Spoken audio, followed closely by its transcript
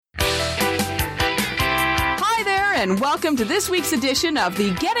and welcome to this week's edition of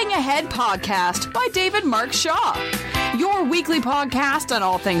the Getting Ahead podcast by David Mark Shaw, your weekly podcast on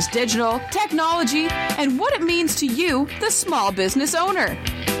all things digital, technology, and what it means to you, the small business owner.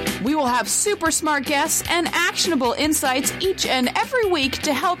 We will have super smart guests and actionable insights each and every week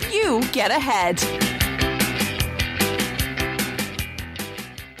to help you get ahead.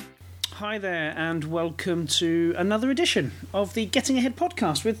 Hi there, and welcome to another edition of the Getting Ahead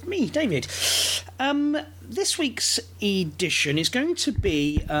podcast with me, David. This week's edition is going to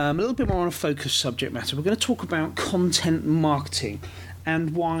be a little bit more on a focused subject matter. We're going to talk about content marketing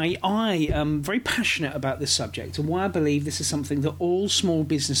and why I am very passionate about this subject and why I believe this is something that all small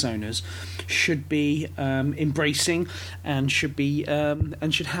business owners should be embracing and should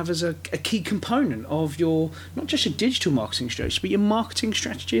have as a key component of your, not just your digital marketing strategy, but your marketing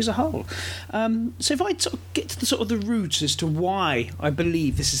strategy as a whole. So if I get to the roots as to why I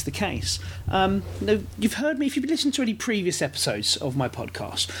believe this is the case, you've heard me, if you've listened to any previous episodes of my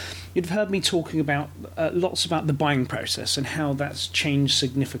podcast, you've heard me talking about lots about the buying process and how that's changed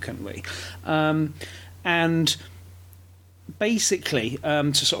significantly. And basically,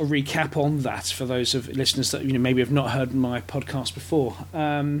 to sort of recap on that for those of listeners that maybe have not heard my podcast before,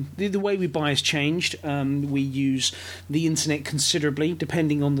 the way we buy has changed. We use the internet considerably,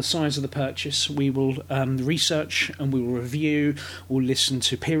 depending on the size of the purchase. We will research and we will review. We'll listen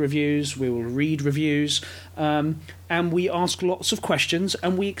to peer reviews. We will read reviews. And we ask lots of questions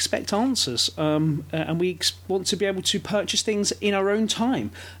and we expect answers. And we want to be able to purchase things in our own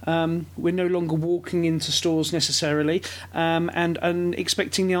time. We're no longer walking into stores necessarily and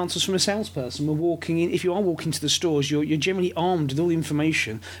expecting the answers from a salesperson. We're walking in. If you are walking to the stores, you're generally armed with all the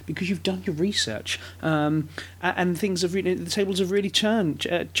information because you've done your research. And things have really, the tables have really changed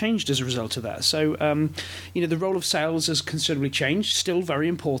as a result of that. So, the role of sales has considerably changed. Still very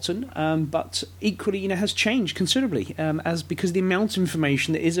important, but equally, has changed considerably. Because the amount of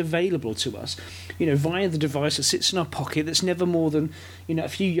information that is available to us, via the device that sits in our pocket, that's never more than a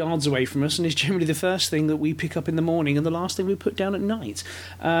few yards away from us, and is generally the first thing that we pick up in the morning and the last thing we put down at night.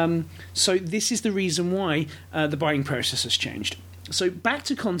 So this is the reason why the buying process has changed. So back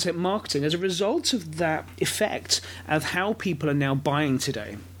to content marketing, as a result of that effect of how people are now buying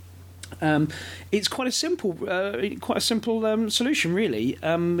today. It's quite a simple solution, really.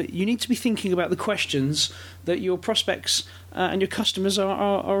 You need to be thinking about the questions that your prospects and your customers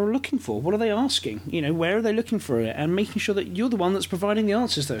are looking for. What are they asking? Where are they looking for it? And making sure that you're the one that's providing the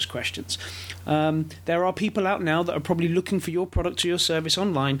answers to those questions. There are people out now that are probably looking for your product or your service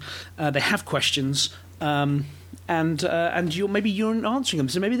online. They have questions. And you're not answering them,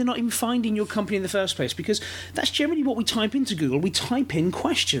 so maybe they're not even finding your company in the first place, because that's generally what we type into Google. We type in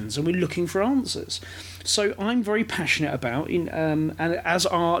questions and we're looking for answers. So I'm very passionate about, and as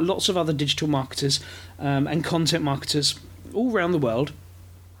are lots of other digital marketers and content marketers all around the world,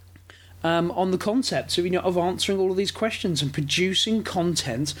 on the concept of answering all of these questions and producing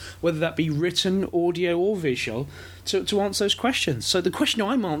content, whether that be written, audio, or visual, to answer those questions. So the question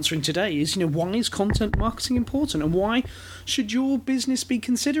I'm answering today is, why is content marketing important, and why should your business be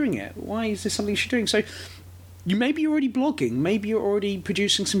considering it? Why is this something you should be doing? So maybe you're already blogging, maybe you're already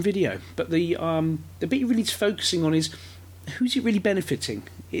producing some video, but the bit you're really focusing on is, who's it really benefiting?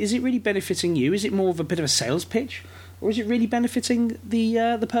 Is it really benefiting you? Is it more of a bit of a sales pitch? Or is it really benefiting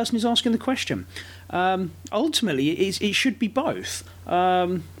the person who's asking the question? Ultimately, it should be both.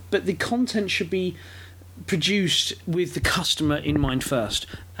 But the content should be produced with the customer in mind first.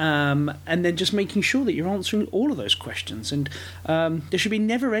 And then just making sure that you're answering all of those questions. And there should be a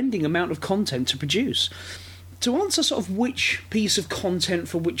never-ending amount of content to produce. To answer sort of which piece of content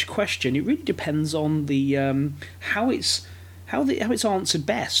for which question, it really depends on the how it's answered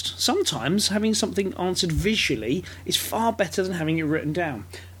best. Sometimes having something answered visually is far better than having it written down.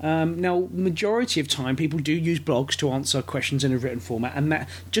 Now, majority of time, people do use blogs to answer questions in a written format, and that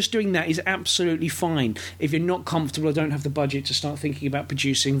just doing that is absolutely fine. If you're not comfortable or don't have the budget to start thinking about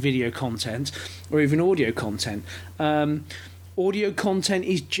producing video content or even audio content, audio content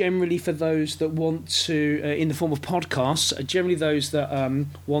is generally for those that want to, in the form of podcasts, generally those that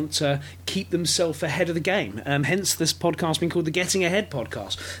want to keep themselves ahead of the game. Hence this podcast being called the Getting Ahead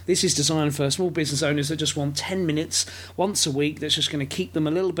podcast. This is designed for small business owners that just want 10 minutes once a week that's just going to keep them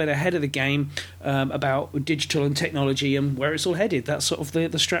a little bit ahead of the game about digital and technology and where it's all headed. That's sort of the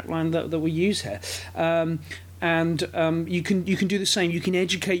strapline that we use here. and you can do the same. You can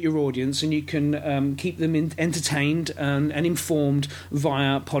educate your audience, and you can keep them entertained and informed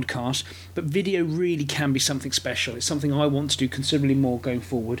via podcast. But video really can be something special. It's something I want to do considerably more going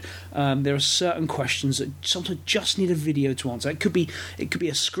forward. There are certain questions that sometimes just need a video to answer. It could be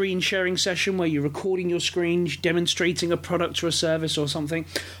a screen sharing session where you're recording your screen, demonstrating a product or a service or something,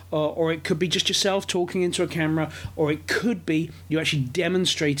 or it could be just yourself talking into a camera, or it could be you actually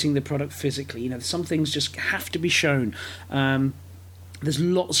demonstrating the product physically. Some things just have to be shown. There's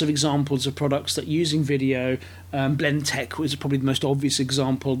lots of examples of products that using video. Blendtec was probably the most obvious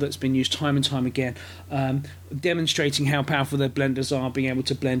example that's been used time and time again, demonstrating how powerful their blenders are, being able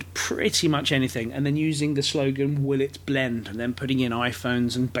to blend pretty much anything, and then using the slogan "Will it blend?" and then putting in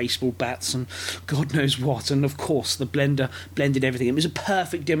iPhones and baseball bats and God knows what, and of course the blender blended everything. It was a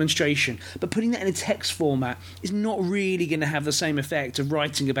perfect demonstration, but putting that in a text format is not really going to have the same effect of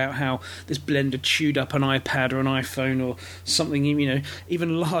writing about how this blender chewed up an iPad or an iPhone or something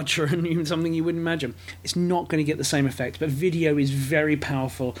even larger and even something you wouldn't imagine. It's not going to get the same effect, but video is very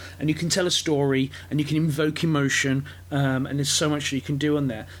powerful, and you can tell a story and you can invoke emotion, and there's so much you can do on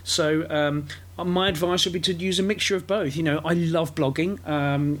there. So my advice would be to use a mixture of both. I love blogging.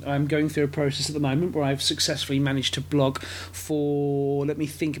 I'm going through a process at the moment where I've successfully managed to blog for, let me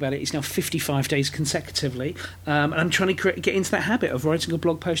think about it, it's now 55 days consecutively, and I'm trying to get into that habit of writing a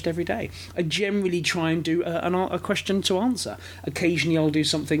blog post every day. I generally try and do a question to answer. Occasionally I'll do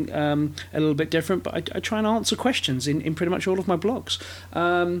something a little bit different, but I try and answer questions in pretty much all of my blogs.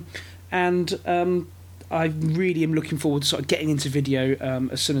 I really am looking forward to sort of getting into video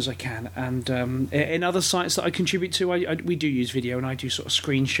as soon as I can. And in other sites that I contribute to, we do use video, and I do sort of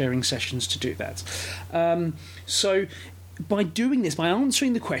screen sharing sessions to do that. So by doing this, by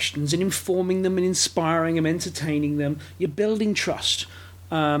answering the questions and informing them and inspiring them, entertaining them, you're building trust.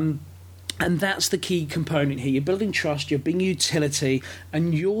 And that's the key component here. You're building trust, you're being utility,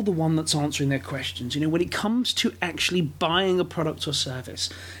 and you're the one that's answering their questions. When it comes to actually buying a product or service,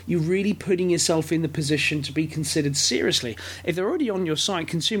 you're really putting yourself in the position to be considered seriously. If they're already on your site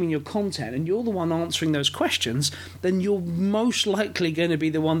consuming your content and you're the one answering those questions, then you're most likely going to be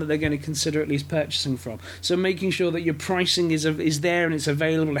the one that they're going to consider at least purchasing from. So making sure that your pricing is there and it's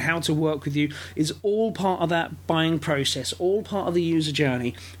available, and how to work with you is all part of that buying process, all part of the user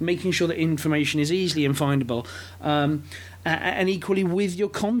journey, making sure that information is easily findable, and equally with your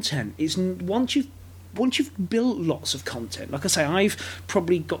content. It's once you've built lots of content, like I say, I've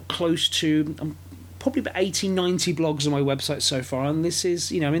probably got close to probably about 80-90 blogs on my website so far, and this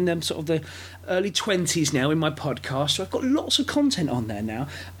is in the sort of the early 20s now in my podcast, so I've got lots of content on there now.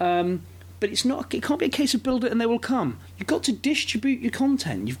 But it can't be a case of build it and they will come. You've got to distribute your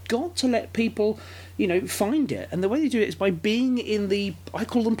content. You've got to let people, find it. And the way they do it is by being in I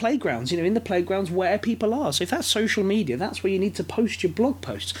call them playgrounds, in the playgrounds where people are. So if that's social media, that's where you need to post your blog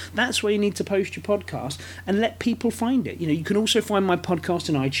posts. That's where you need to post your podcast and let people find it. You can also find my podcast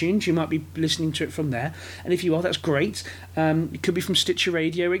in iTunes. You might be listening to it from there. And if you are, that's great. It could be from Stitcher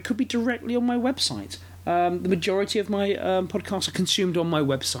Radio. It could be directly on my website. The majority of my podcasts are consumed on my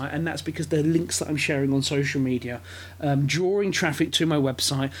website, and that's because they're links that I'm sharing on social media, drawing traffic to my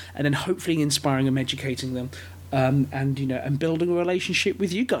website, and then hopefully inspiring them, educating them, and building a relationship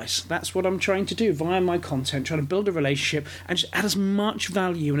with you guys. That's what I'm trying to do via my content, trying to build a relationship and just add as much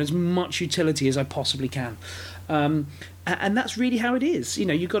value and as much utility as I possibly can. And that's really how it is.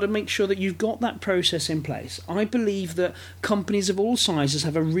 You've got to make sure that you've got that process in place. I believe that companies of all sizes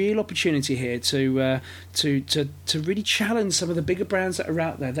have a real opportunity here to really challenge some of the bigger brands that are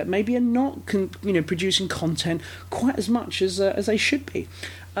out there that maybe are not producing content quite as much as they should be.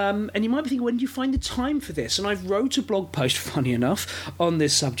 And you might be thinking, when do you find the time for this? And I've wrote a blog post, funny enough, on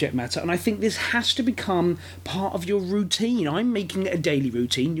this subject matter, and I think this has to become part of your routine. I'm making it a daily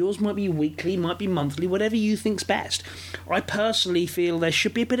routine. Yours might be weekly, might be monthly, whatever you think's best. I personally feel there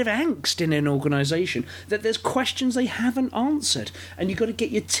should be a bit of angst in an organisation, that there's questions they haven't answered, and you've got to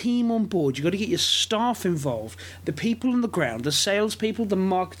get your team on board. You've got to get your staff involved, the people on the ground, the salespeople, the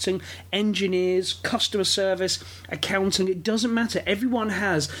marketing, engineers, customer service, accounting. It doesn't matter. Everyone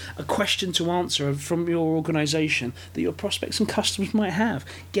has a question to answer from your organisation that your prospects and customers might have.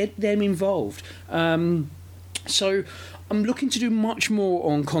 Get them involved. So I'm looking to do much more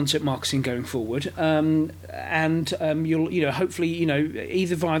on content marketing going forward, you'll hopefully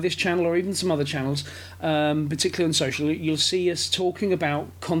either via this channel or even some other channels, particularly on social, you'll see us talking about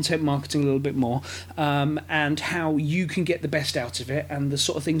content marketing a little bit more, and how you can get the best out of it, and the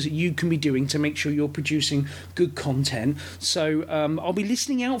sort of things that you can be doing to make sure you're producing good content. So I'll be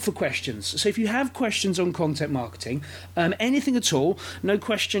listening out for questions. So if you have questions on content marketing, anything at all, no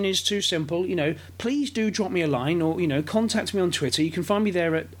question is too simple. Please do drop me a line, or contact me on Twitter. You can find me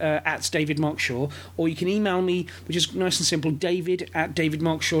there at David Mark Shaw, or you can email me, which is nice and simple,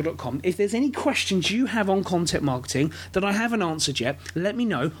 david@davidmarkshaw.com. If there's any questions you have on content marketing that I haven't answered yet, let me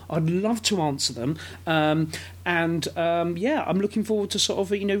know. I'd love to answer them. I'm looking forward to sort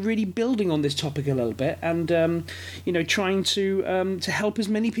of really building on this topic a little bit, and trying to help as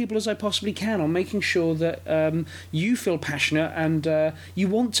many people as I possibly can on making sure that you feel passionate and you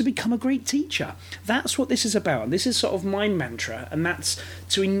want to become a great teacher. That's what this is about. This is sort of my mantra, and that's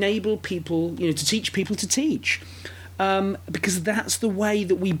to enable people, to teach people to teach. Because that's the way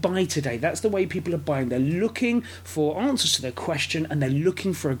that we buy today. That's the way people are buying. They're looking for answers to their question, and they're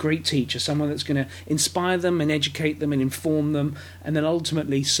looking for a great teacher, someone that's going to inspire them and educate them and inform them, and then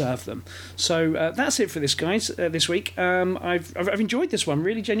ultimately serve them. So that's it for this, guys. This week, I've enjoyed this one,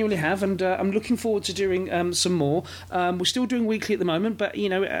 really genuinely have, and I'm looking forward to doing some more. We're still doing weekly at the moment, but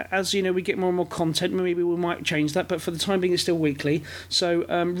as we get more and more content, maybe we might change that. But for the time being, it's still weekly. So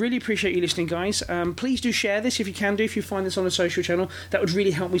really appreciate you listening, guys. Please do share this if you can do. If you find this on a social channel, that would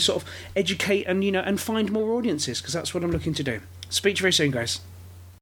really help me sort of educate and and find more audiences, because that's what I'm looking to do. Speak to you very soon, guys.